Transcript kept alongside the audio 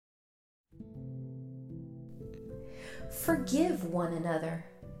Forgive one another.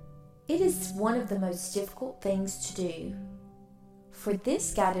 It is one of the most difficult things to do. For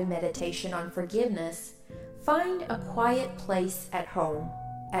this guided meditation on forgiveness, find a quiet place at home,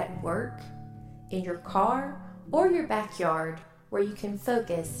 at work, in your car, or your backyard where you can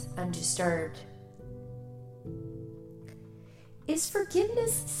focus undisturbed. Is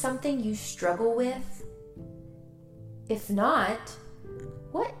forgiveness something you struggle with? If not,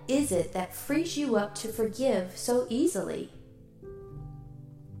 what is it that frees you up to forgive so easily?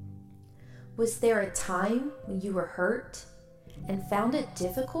 Was there a time when you were hurt and found it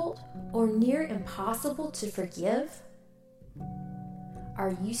difficult or near impossible to forgive?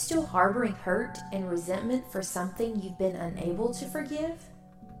 Are you still harboring hurt and resentment for something you've been unable to forgive?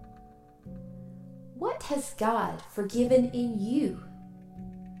 What has God forgiven in you?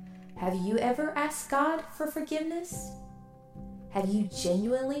 Have you ever asked God for forgiveness? Have you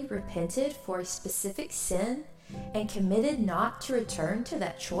genuinely repented for a specific sin and committed not to return to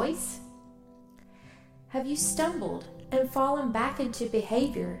that choice? Have you stumbled and fallen back into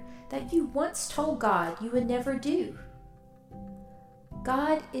behavior that you once told God you would never do?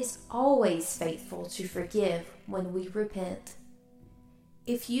 God is always faithful to forgive when we repent.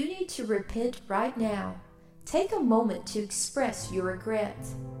 If you need to repent right now, take a moment to express your regret.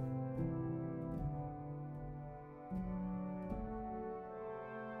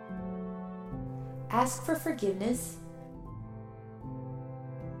 Ask for forgiveness,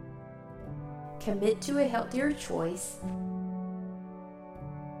 commit to a healthier choice,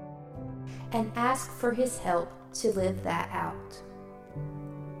 and ask for His help to live that out.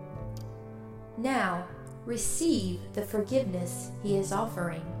 Now, receive the forgiveness He is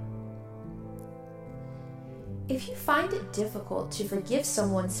offering. If you find it difficult to forgive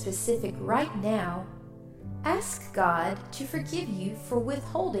someone specific right now, ask God to forgive you for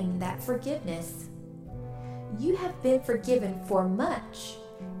withholding that forgiveness. You have been forgiven for much,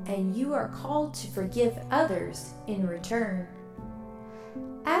 and you are called to forgive others in return.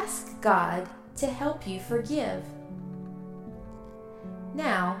 Ask God to help you forgive.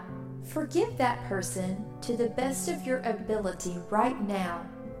 Now, forgive that person to the best of your ability right now.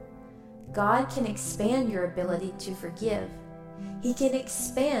 God can expand your ability to forgive. He can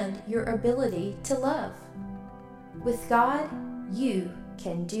expand your ability to love. With God, you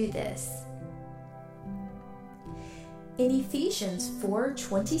can do this. In Ephesians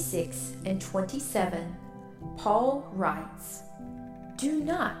 4:26 and 27, Paul writes, "Do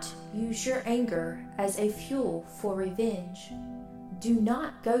not use your anger as a fuel for revenge. Do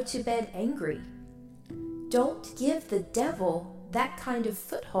not go to bed angry. Don't give the devil that kind of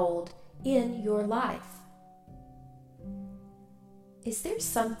foothold in your life." Is there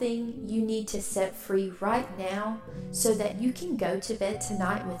something you need to set free right now so that you can go to bed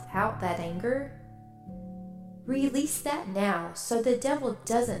tonight without that anger? Release that now so the devil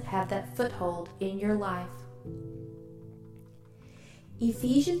doesn't have that foothold in your life.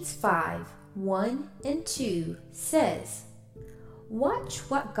 Ephesians 5:1 and 2 says, "Watch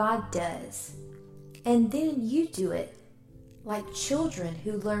what God does, and then you do it, like children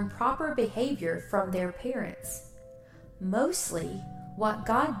who learn proper behavior from their parents. Mostly, what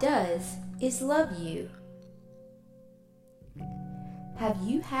God does is love you." Have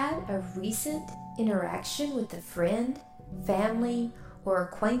you had a recent interaction with a friend, family, or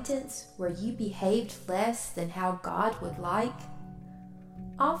acquaintance where you behaved less than how God would like?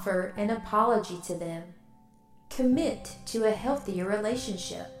 Offer an apology to them. Commit to a healthier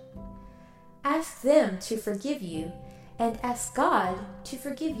relationship. Ask them to forgive you and ask God to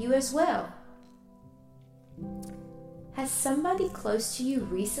forgive you as well. Has somebody close to you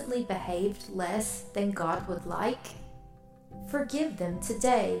recently behaved less than God would like? Forgive them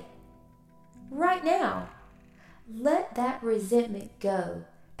today. Right now. Let that resentment go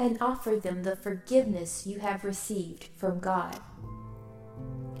and offer them the forgiveness you have received from God.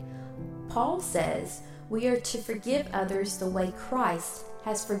 Paul says we are to forgive others the way Christ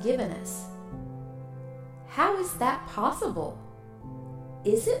has forgiven us. How is that possible?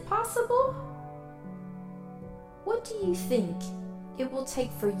 Is it possible? What do you think it will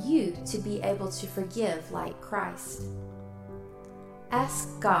take for you to be able to forgive like Christ?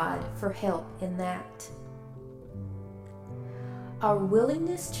 Ask God for help in that. Our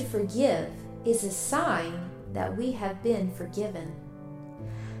willingness to forgive is a sign that we have been forgiven.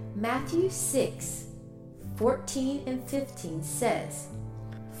 Matthew 6:14 and 15 says,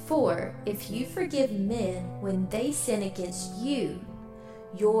 "For if you forgive men when they sin against you,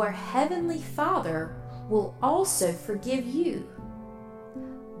 your heavenly Father will also forgive you.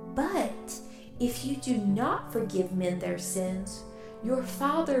 But if you do not forgive men their sins, your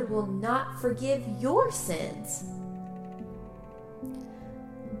Father will not forgive your sins."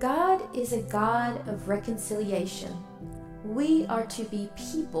 God is a God of reconciliation. We are to be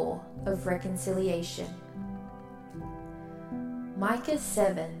people of reconciliation. Micah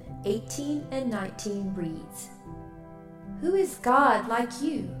 7:18 and 19 reads, "Who is God like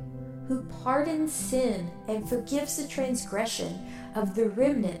you, who pardons sin and forgives the transgression of the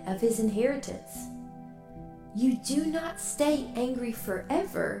remnant of his inheritance? You do not stay angry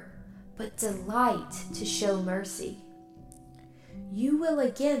forever, but delight to show mercy. You will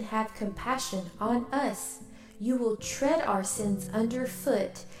again have compassion on us. You will tread our sins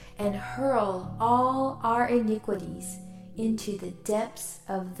underfoot and hurl all our iniquities into the depths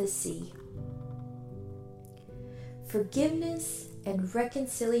of the sea." Forgiveness and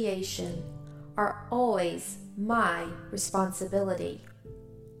reconciliation are always my responsibility.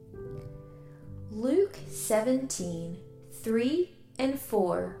 Luke 17:3 and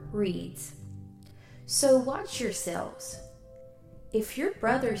 4 reads, "So watch yourselves. If your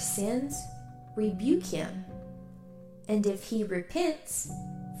brother sins, rebuke him, and if he repents,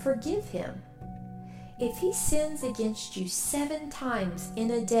 forgive him. If he sins against you 7 times in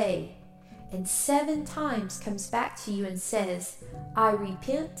a day, and 7 times comes back to you and says, 'I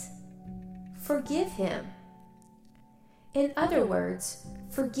repent,' forgive him." In other words,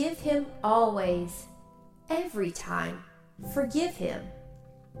 forgive him always, every time. Forgive him.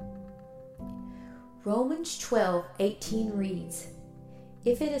 Romans 12:18 reads,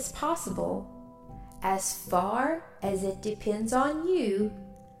 "If it is possible, as far as it depends on you,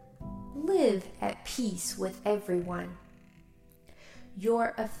 live at peace with everyone.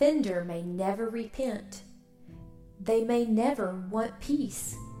 Your offender may never repent. They may never want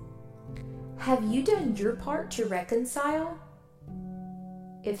peace. Have you done your part to reconcile?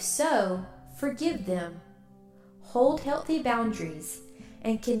 If so, forgive them. Hold healthy boundaries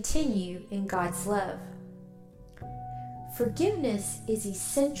and continue in God's love." Forgiveness is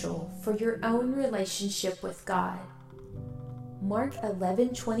essential for your own relationship with God. Mark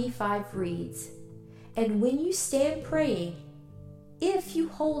 11:25 reads, "And when you stand praying, if you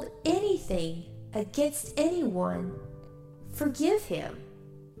hold anything against anyone, forgive him,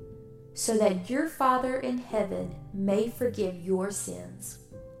 so that your Father in heaven may forgive your sins."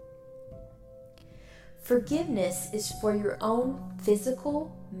 Forgiveness is for your own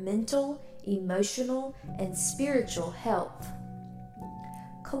physical, mental, emotional, and spiritual health.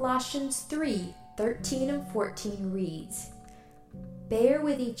 Colossians 3:13 and 14 reads, "Bear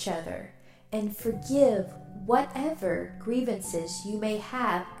with each other and forgive whatever grievances you may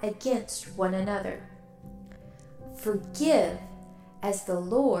have against one another. Forgive as the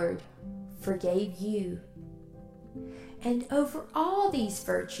Lord forgave you. And over all these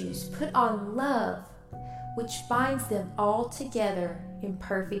virtues put on love, which binds them all together in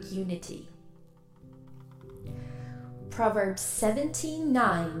perfect unity." Proverbs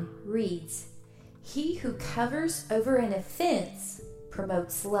 17:9 reads, "He who covers over an offense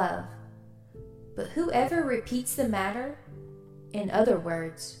promotes love, but whoever repeats the matter, in other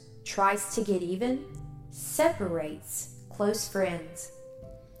words, tries to get even, separates close friends."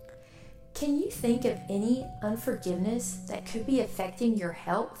 Can you think of any unforgiveness that could be affecting your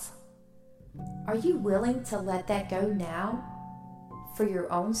health? Are you willing to let that go now for your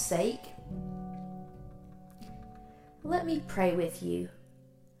own sake? Let me pray with you.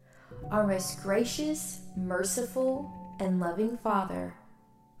 Our most gracious, merciful, and loving Father,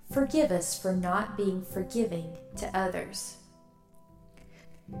 forgive us for not being forgiving to others.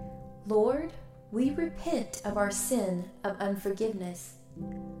 Lord, we repent of our sin of unforgiveness.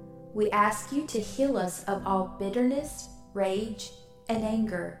 We ask you to heal us of all bitterness, rage, and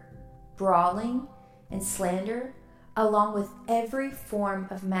anger, brawling, and slander, along with every form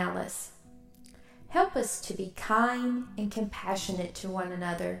of malice. Help us to be kind and compassionate to one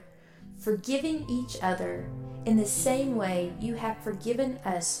another, forgiving each other in the same way you have forgiven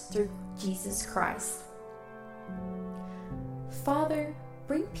us through Jesus Christ. Father,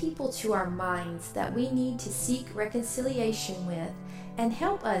 bring people to our minds that we need to seek reconciliation with, and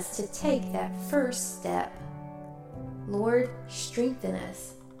help us to take that first step. Lord, strengthen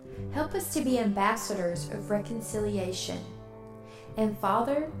us. Help us to be ambassadors of reconciliation. And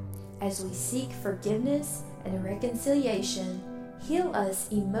Father, as we seek forgiveness and reconciliation, heal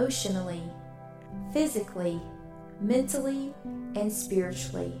us emotionally, physically, mentally, and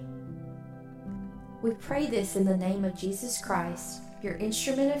spiritually. We pray this in the name of Jesus Christ, your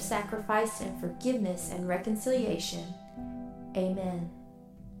instrument of sacrifice and forgiveness and reconciliation. Amen.